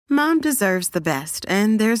Mom deserves the best,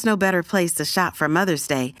 and there's no better place to shop for Mother's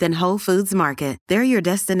Day than Whole Foods Market. They're your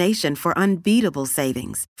destination for unbeatable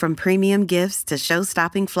savings, from premium gifts to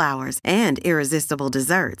show-stopping flowers and irresistible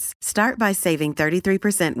desserts. Start by saving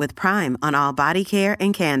 33% with Prime on all body care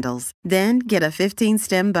and candles. Then get a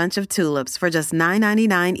 15-stem bunch of tulips for just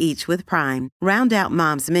 $9.99 each with Prime. Round out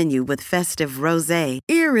Mom's menu with festive rosé,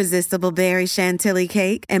 irresistible berry chantilly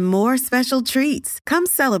cake, and more special treats. Come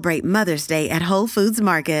celebrate Mother's Day at Whole Foods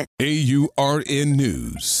Market. AURN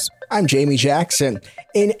News. I'm Jamie Jackson.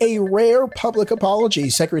 In a rare public apology,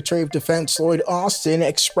 Secretary of Defense Lloyd Austin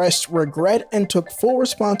expressed regret and took full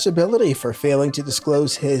responsibility for failing to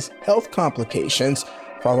disclose his health complications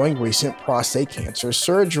following recent prostate cancer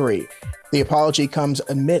surgery. The apology comes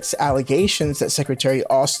amidst allegations that Secretary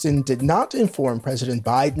Austin did not inform President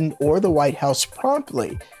Biden or the White House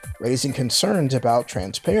promptly, raising concerns about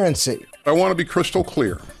transparency. I want to be crystal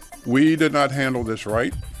clear. We did not handle this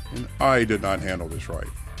right, and I did not handle this right.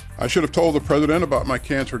 I should have told the president about my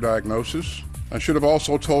cancer diagnosis. I should have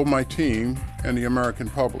also told my team and the American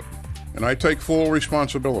public. And I take full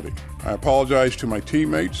responsibility. I apologize to my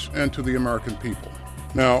teammates and to the American people.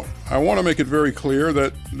 Now, I want to make it very clear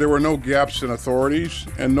that there were no gaps in authorities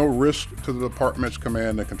and no risk to the department's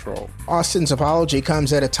command and control. Austin's apology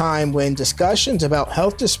comes at a time when discussions about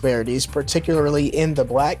health disparities, particularly in the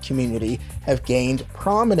Black community, have gained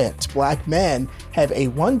prominence. Black men have a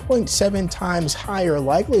 1.7 times higher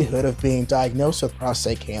likelihood of being diagnosed with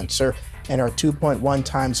prostate cancer and are 2.1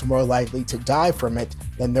 times more likely to die from it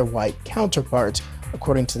than their white counterparts,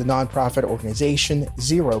 according to the nonprofit organization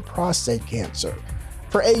Zero Prostate Cancer.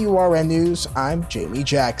 For AURN News, I'm Jamie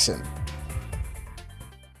Jackson.